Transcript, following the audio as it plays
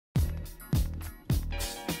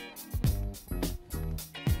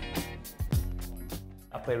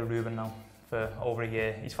I've played with Ruben now for over a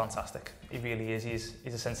year. He's fantastic. He really is.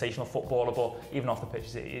 He's a sensational footballer, but even off the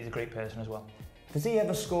pitch, he's a great person as well. Does he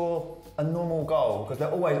ever score a normal goal? Because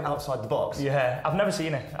they're always outside the box. Yeah, I've never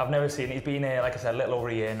seen it. He's been here, like I said, a little over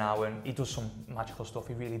a year now, and he does some magical stuff.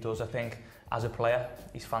 He really does. I think as a player,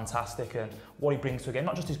 he's fantastic, and what he brings to a game,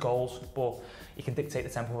 not just his goals, but he can dictate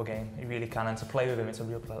the tempo of a game. He really can, and to play with him, it's a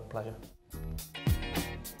real pleasure.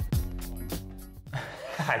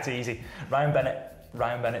 It's easy.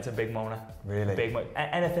 Ryan Bennett's a big moaner. Really? Big moaner.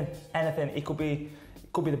 Anything. It could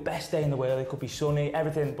be the best day in the world, it could be sunny,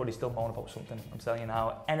 everything, but he's still moaning about something. I'm telling you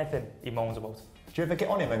now, anything he moans about. Do you ever get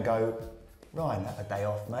on him and go, Ryan, have a day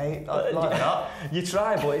off, mate? Like that? You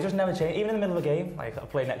try, but it just never changes. Even in the middle of a game, like I've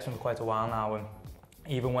played next to him for quite a while now, and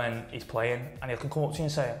even when he's playing, and he can come up to you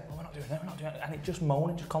and say, oh, we're not doing it, and it's just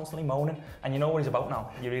moaning, just constantly moaning, and you know what he's about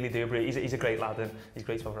now. You really do, but he's a great lad, and he's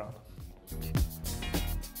great to have around.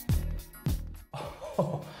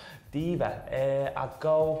 Oh, Diva, I'd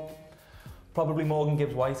go probably Morgan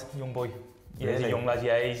Gibbs-White, young boy. Yeah, really? He's a young lad,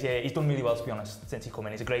 yeah, he's done really well, to be honest, since he come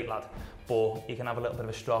in. He's a great lad, but he can have a little bit of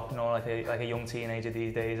a strop, you know, like a young teenager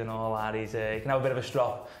these days and all that. He can have a bit of a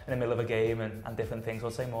strop in the middle of a game and different things.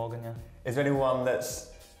 I'd say Morgan, yeah. Is there anyone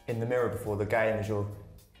that's in the mirror before the game as you're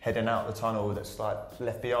heading out the tunnel that's like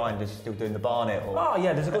left behind, is still doing the barnet? Or? Oh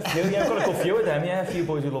yeah, there's a good few. Yeah, I've got a good few of them. Yeah, a few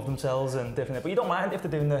boys who love themselves and different. But you don't mind if they're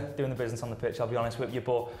doing the business on the pitch. I'll be honest with you.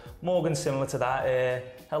 But Morgan's similar to that.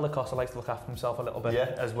 Helder Costa likes to look after himself a little bit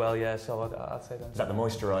as well. Yeah, so I'd say them. Is that the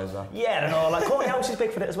moisturiser? Yeah, I know. Like Courtney House is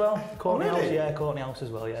big for it as well. Courtney House, yeah, Courtney House as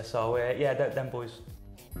well. Yeah, so yeah, them boys.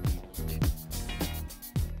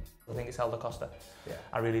 I think it's Helder Costa. Yeah.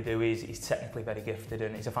 I really do. He's technically very gifted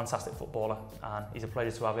and he's a fantastic footballer, and he's a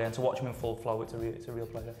pleasure to have here, and to watch him in full flow, it's a real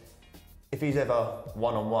pleasure. If he's ever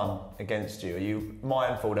one-on-one against you, are you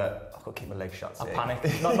mindful that I've got to keep my legs shut? I panic.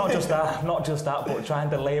 not just that, but try and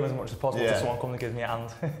delay him as much as possible till someone comes and gives me a hand.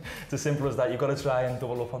 It's as simple as that. You've got to try and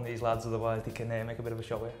double up on these lads, otherwise they can make a bit of a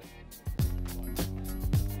show here.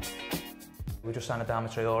 We just signed Adama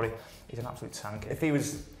Traore. He's an absolute tank. If he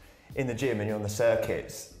was in the gym and you're on the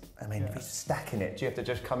circuits, I mean, if he's stacking it, do you have to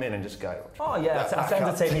just come in and just go? Oh yeah, I tend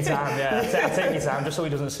to take my time, I take my time just so he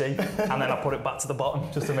doesn't see, and then I put it back to the bottom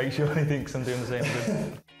just to make sure he thinks I'm doing the same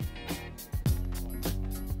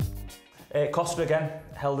thing. Costa again,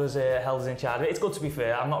 Helder's in charge of it. It's good, to be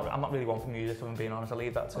fair. I'm not really one for music, if I'm being honest. I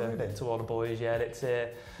leave that to all the boys, yeah.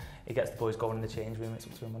 He gets the boys going in the change room, it's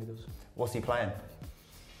up to him what he does. What's he playing?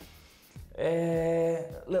 A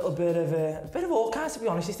little bit of all kinds, to be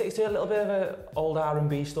honest. He sticks to a little bit of old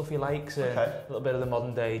R&B stuff he likes, and a little bit of the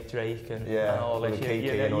modern day Drake and all this.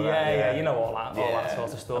 Yeah, you know all that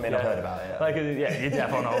sort of stuff. I mean, I've heard about it. Like, yeah, you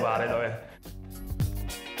definitely know about it, don't you?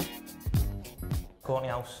 Courtney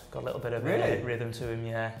House, got a little bit of rhythm to him,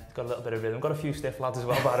 yeah. He's got a little bit of rhythm. Got a few stiff lads as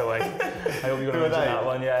well, by the way. I hope you're going to mention that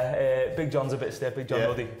one, yeah. Big John's a bit stiff, Big John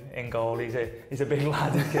Ruddy in goal. He's a big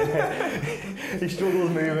lad. He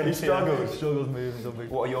struggles moving. He struggles moving.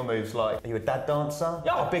 What are your moves like? Are you a dad dancer?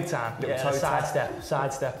 Yeah, big time. Side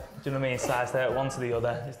step. Do you know what I mean? Side step, one to the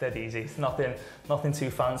other. It's dead easy. It's nothing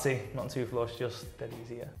too fancy, nothing too flush, just dead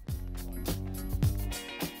easy, yeah.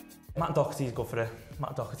 Matt Doherty's good for it.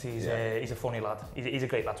 Matt Doherty's he's a funny lad. He's a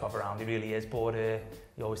great lad to have around, he really is, but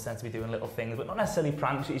he always tends to be doing little things, but not necessarily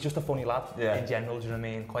pranks. He's just a funny lad in general, do you know what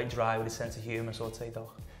I mean? Quite dry with his sense of humour, so I'd say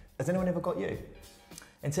Doc. Has anyone ever got you?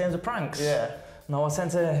 In terms of pranks? Yeah. No, I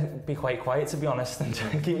tend to be quite quiet, to be honest, and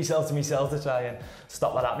keep myself to myself to try and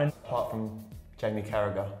stop that happening. Apart from Jamie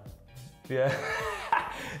Carragher. Yeah.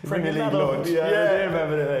 Premier League launch. Yeah, I do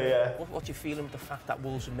remember it, yeah. What do you feel with the fact that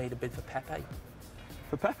Wolves have made a bid for Pepe?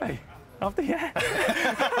 For Pepe? After, yeah.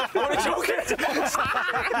 What a joke!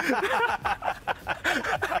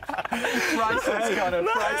 Priceless, Conor,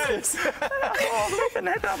 priceless.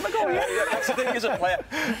 That's the thing as a player.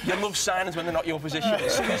 You love signings when they're not your position.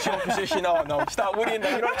 As soon as your position, oh no, start worrying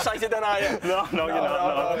then. You're not excited then, are you? No, you're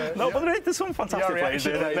not. No, but there's some fantastic players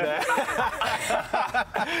there.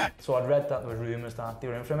 So I'd read that there were rumours that they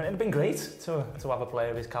were in for him, and it'd been great to have a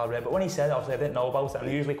player of his calibre. But when he said it, obviously I didn't know about it, and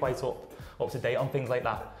I'm usually quite up to date on things like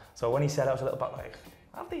that. So when he said it, I was a little bit like,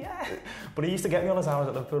 yeah. But he used to get me all the time. I was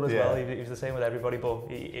at Liverpool as well. He was the same with everybody,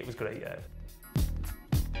 but it was great, yeah.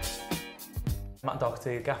 Matt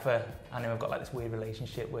Doherty, Gaffer, and him have got like this weird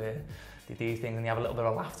relationship where they do things and they have a little bit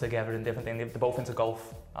of a laugh together and different things. They're both into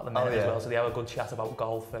golf at the minute as well, so they have a good chat about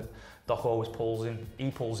golf, and Doc always pulls him.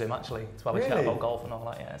 He pulls him actually to have a chat about golf and all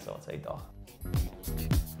that, yeah, so I'd say Doc.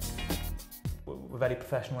 We've very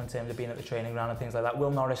professional in terms of being at the training ground and things like that.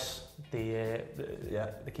 Will Norris, the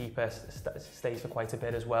keeper, stays for quite a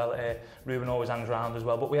bit as well. Ruben always hangs around as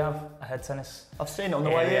well, but we have a head tennis. I've seen it on the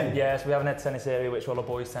way in. Yes, we have a head tennis area which all the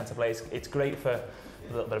boys tend to play. It's great for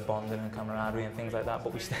a little bit of bonding and camaraderie and things like that,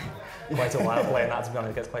 but we stay quite a while playing that, to be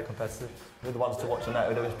honest. It gets quite competitive. We're the ones to watch on that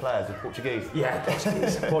with those players, the Portuguese. Yeah,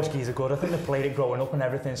 Portuguese are good. I think they played it growing up and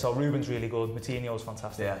everything, so Ruben's really good. Moutinho's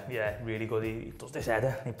fantastic. Yeah, really good. He does this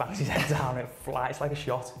header, he bangs his head down and it flies like a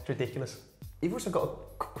shot. It's ridiculous. You've also got a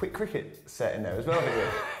quick cricket set in there as well, haven't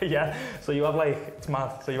you? Yeah, so you have it's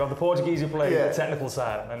mad. So you have the Portuguese who play the technical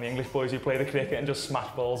side and the English boys who play the cricket and just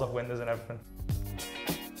smash balls off windows and everything.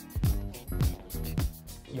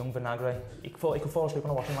 Young Vinagre, he could fall asleep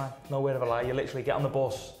on a washing line, no word of a lie. You literally get on the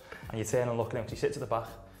bus and you turn and look at him, because he sits at the back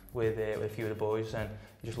with a few of the boys, and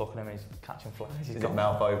you just look at him and he's catching flies. He's got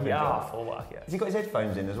mouth open. Yeah, full back, yeah. Has he got his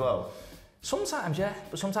headphones in as well? Sometimes, yeah,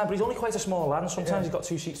 but he's only quite a small lad, and sometimes he's got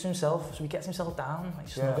 2 seats to himself, so he gets himself down, like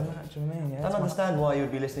snugging that, do you know what I mean? Yeah, I don't understand why you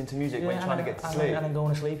would be listening to music when you're trying to get to sleep. And then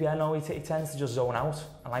going to sleep, yeah, no, he tends to just zone out,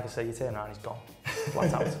 and like I say, you turn around, he's gone.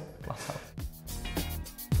 Flat out, flat out.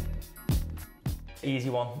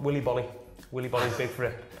 Easy one, Willy Bolly. Willy Bolly's big for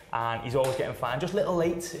it, and he's always getting fine. Just a little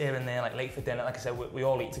late here and there, like late for dinner. Like I said, we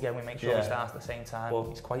all eat together, we make sure we start at the same time. But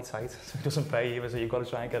he's quite tight, so he doesn't pay either, so you've got to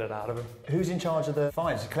try and get it out of him. Who's in charge of the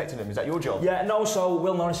fines, collecting them? Is that your job? Yeah, no, so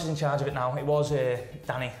Will Norris is in charge of it now. It was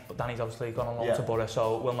Danny, but Danny's obviously gone on loan to Borough,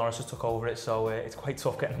 so Will Norris has took over it, so it's quite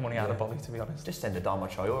tough getting the money out of Bolly, to be honest. Just send a Dharma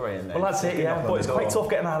Traore in there. Well, that's it, yeah, but it's quite tough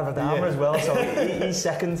getting out of a Dharma as well, so he's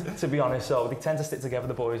second, to be honest, so they tend to stick together,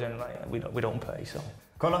 the boys, and like, we don't pay, so.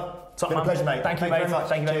 Conor, it's been a pleasure, mate. Thank you very much.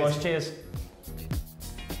 Thank you very much. Cheers.